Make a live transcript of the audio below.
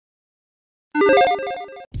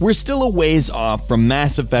We're still a ways off from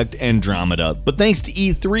Mass Effect Andromeda, but thanks to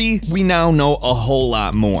E3, we now know a whole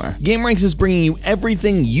lot more. gameranx is bringing you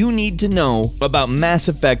everything you need to know about Mass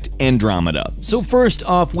Effect Andromeda. So first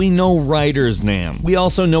off, we know Ryder's name. We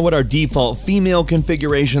also know what our default female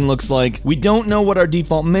configuration looks like. We don't know what our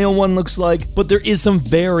default male one looks like, but there is some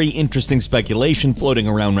very interesting speculation floating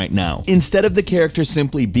around right now. Instead of the character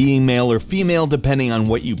simply being male or female depending on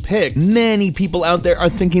what you pick, many people out there are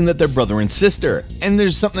thinking that they're brother and sister. And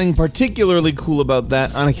there's something particularly cool about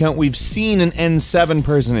that on account we've seen an N7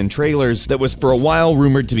 person in trailers that was for a while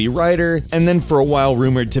rumored to be Ryder and then for a while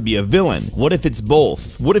rumored to be a villain. What if it's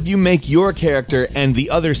both? What if you make your character and the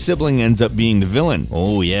other sibling ends up being the villain?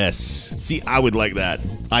 Oh yes. See, I would like that.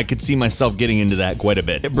 I could see myself getting into that quite a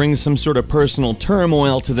bit. It brings some sort of personal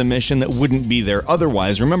turmoil to the mission that wouldn't be there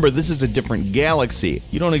otherwise. Remember, this is a different galaxy.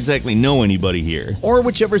 You don't exactly know anybody here. Or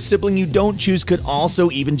whichever sibling you don't choose could also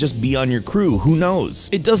even just be on your crew. Who knows?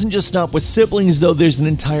 It doesn't just stop with siblings though, there's an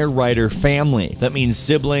entire Ryder family. That means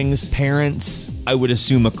siblings, parents, I would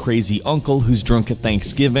assume a crazy uncle who's drunk at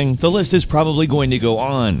Thanksgiving. The list is probably going to go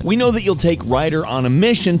on. We know that you'll take Ryder on a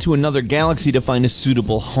mission to another galaxy to find a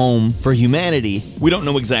suitable home for humanity. We don't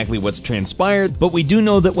know exactly what's transpired, but we do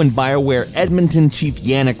know that when BioWare Edmonton Chief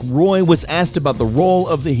Yannick Roy was asked about the role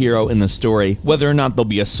of the hero in the story, whether or not they'll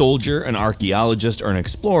be a soldier, an archaeologist, or an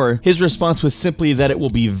explorer, his response was simply that it will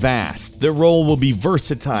be vast. Their role will be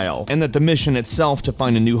versatile, and that the mission itself to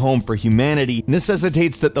find a new home for humanity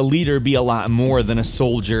necessitates that the leader be a lot more than a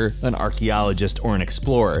soldier, an archaeologist, or an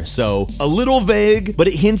explorer. So, a little vague, but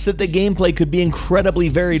it hints that the gameplay could be incredibly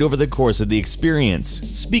varied over the course of the experience.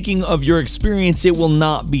 Speaking of your experience, it will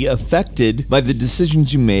not be affected by the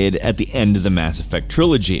decisions you made at the end of the Mass Effect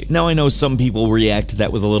trilogy. Now, I know some people react to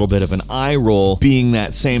that with a little bit of an eye roll, being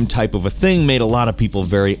that same type of a thing made a lot of people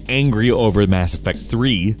very angry over Mass Effect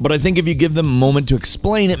 3, but I think if you give them a moment to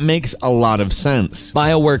explain, it makes a lot of sense.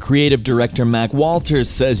 BioWare creative director Mac Walters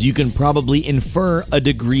says you can probably infer a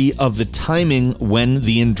degree of the timing when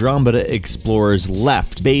the Andromeda explorers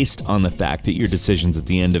left, based on the fact that your decisions at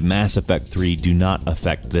the end of Mass Effect 3 do not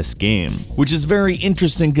affect this game. Which is very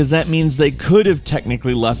interesting because that means they could have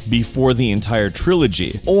technically left before the entire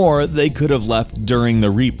trilogy, or they could have left during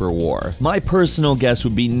the Reaper War. My personal guess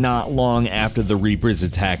would be not long after the Reapers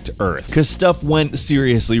attacked Earth, because stuff went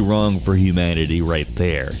seriously wrong for humanity right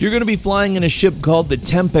there. You're going to be flying in a ship called the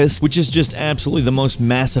Tempest, which is just absolutely the most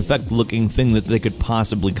Mass Effect looking thing that they could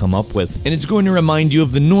possibly come up with, and it's going to remind you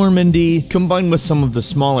of the Normandy combined with some of the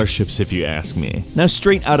smaller ships if you ask me. Now,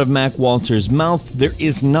 straight out of Mac Walters' mouth, there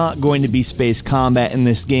is not going to be space combat in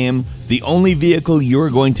this game. The only vehicle you're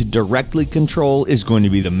going to directly control is going to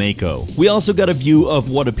be the Mako. We also got a view of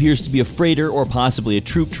what appears to be a freighter or possibly a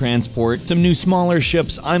troop transport, some new smaller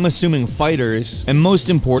ships, I'm assuming fighters, and most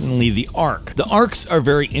importantly the Ark. The Arks are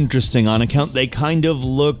very interesting on account they kind of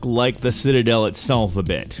look like the Citadel itself a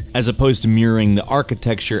bit, as opposed to mirroring the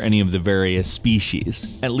architecture any of the various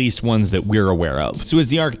species, at least ones that we're aware of. So is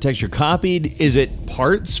the architecture copied? Is it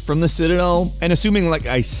parts from the Citadel? And assuming, like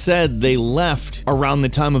I said, they left around the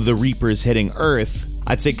time of the Reapers hitting Earth,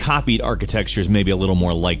 I'd say copied architecture is maybe a little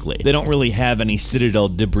more likely. They don't really have any Citadel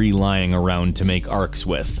debris lying around to make Arks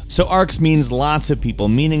with. So Arks means lots of people,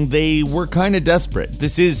 meaning they were kind of desperate.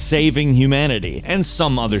 This is saving humanity, and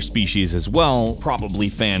some other species as well, probably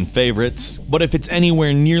fan favorites. But if it's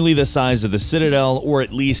anywhere nearly the size of the Citadel, or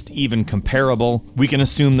at least even comparable, we can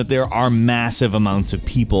assume that there are massive amounts of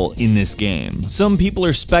people in this game. Some people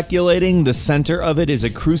are speculating the center of it is a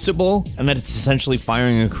crucible, and that it's essentially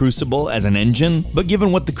firing a crucible as an engine, but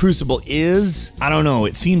given what the Crucible is, I don't know,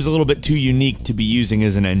 it seems a little bit too unique to be using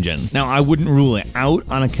as an engine. Now, I wouldn't rule it out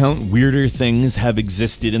on account weirder things have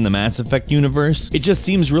existed in the Mass Effect universe. It just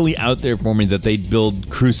seems really out there for me that they'd build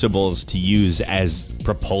Crucibles to use as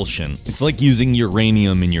propulsion. It's like using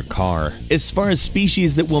uranium in your car. As far as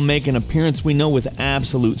species that will make an appearance, we know with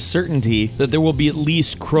absolute certainty that there will be at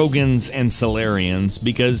least Krogans and Solarians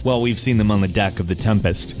because, well, we've seen them on the deck of the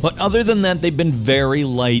Tempest. But other than that, they've been very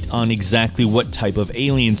light on exactly what type of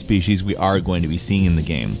alien species we are going to be seeing in the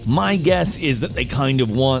game. My guess is that they kind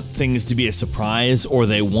of want things to be a surprise, or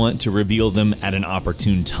they want to reveal them at an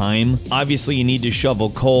opportune time. Obviously, you need to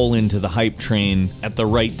shovel coal into the hype train at the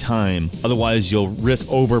right time, otherwise you'll risk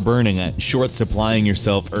overburning it, short supplying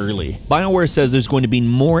yourself early. BioWare says there's going to be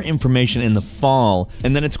more information in the fall,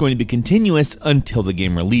 and then it's going to be continuous until the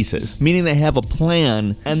game releases, meaning they have a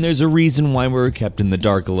plan, and there's a reason why we're kept in the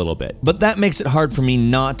dark a little bit. But that makes it hard for me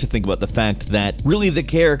not to think about the fact that really the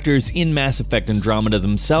characters in Mass Effect Andromeda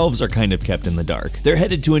themselves are kind of kept in the dark. They're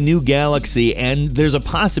headed to a new galaxy, and there's a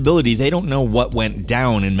possibility they don't know what went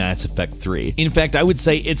down in Mass Effect 3. In fact, I would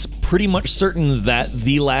say it's pretty much certain that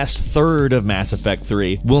the last third of Mass Effect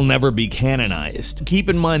 3 will never be canonized. Keep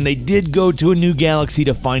in mind, they did go to a new galaxy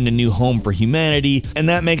to find a new home for humanity, and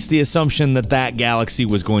that makes the assumption that that galaxy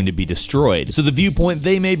was going to be destroyed. So the viewpoint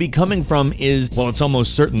they may be coming from is, well, it's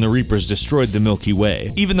almost certain the Reapers destroyed the Milky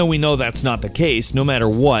Way. Even though we know that's not the case, no matter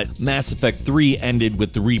what, Mass Effect 3 ended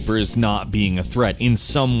with the Reapers not being a threat in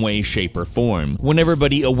some way, shape, or form. When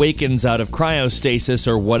everybody awakens out of cryostasis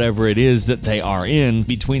or whatever it is that they are in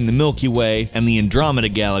between the Milky Way and the Andromeda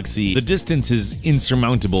galaxy, the distance is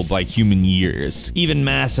insurmountable by human years. Even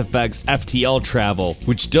Mass Effect's FTL travel,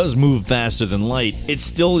 which does move faster than light, it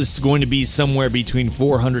still is going to be somewhere between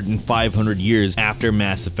 400 and 500 years after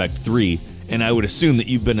Mass Effect 3. And I would assume that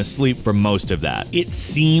you've been asleep for most of that. It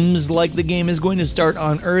seems like the game is going to start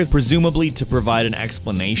on Earth, presumably to provide an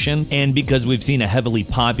explanation, and because we've seen a heavily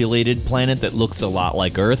populated planet that looks a lot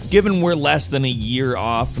like Earth, given we're less than a year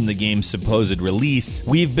off from the game's supposed release,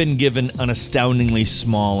 we've been given an astoundingly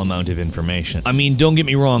small amount of information. I mean, don't get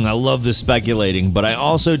me wrong, I love the speculating, but I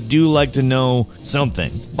also do like to know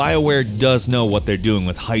something. BioWare does know what they're doing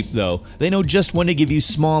with hype, though. They know just when to give you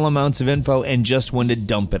small amounts of info and just when to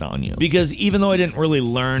dump it on you. Because even though I didn't really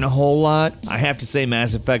learn a whole lot, I have to say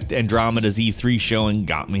Mass Effect Andromeda's E3 showing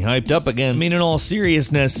got me hyped up again. I mean, in all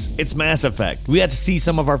seriousness, it's Mass Effect. We had to see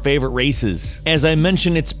some of our favorite races. As I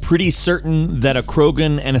mentioned, it's pretty certain that a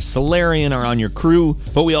Krogan and a Solarian are on your crew,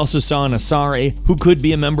 but we also saw an Asari, who could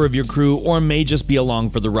be a member of your crew or may just be along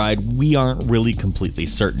for the ride. We aren't really completely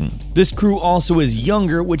certain. This crew also is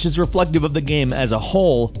younger, which is reflective of the game as a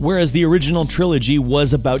whole, whereas the original trilogy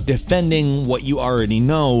was about defending what you already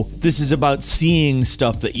know. This is about seeing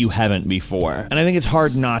stuff that you haven't before, and I think it's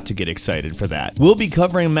hard not to get excited for that. We'll be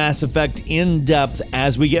covering Mass Effect in depth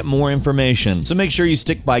as we get more information, so make sure you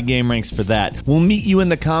stick by gameranx for that. We'll meet you in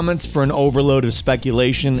the comments for an overload of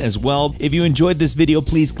speculation as well. If you enjoyed this video,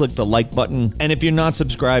 please click the like button, and if you're not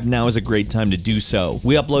subscribed, now is a great time to do so.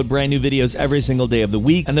 We upload brand new videos every single day of the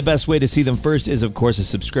week, and the best way to see them first is, of course, a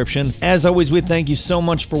subscription. As always, we thank you so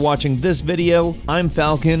much for watching this video. I'm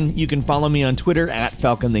Falcon. You can follow me on Twitter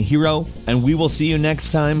 @FalconTheHero, and we will see you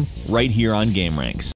next time right here on gameranx.